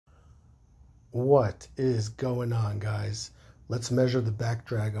What is going on, guys? Let's measure the back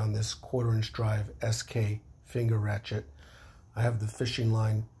drag on this 1/4" drive SK finger ratchet. I have the fishing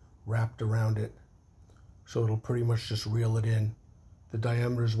line wrapped around it, so it'll pretty much just reel it in. The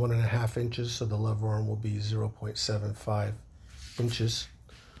diameter is 1.5 inches, so the lever arm will be 0.75 inches.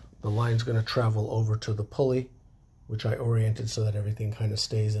 The line's going to travel over to the pulley, which I oriented so that everything kind of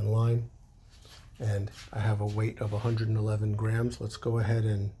stays in line. And I have a weight of 111 grams. Let's go ahead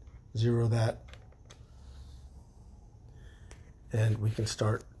and zero that. And we can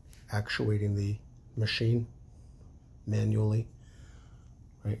start actuating the machine manually.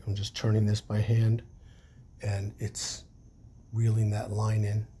 Right, I'm just turning this by hand, and it's reeling that line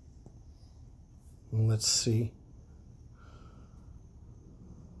in. And let's see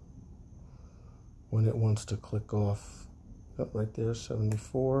when it wants to click off. Oh, right there,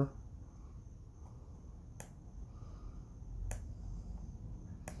 74.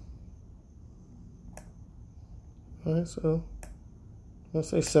 All right, so let's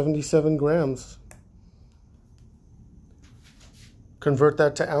say 77 grams. Convert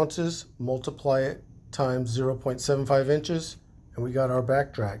that to ounces, multiply it times 0.75 inches, and we got our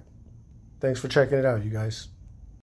back drag. Thanks for checking it out, you guys.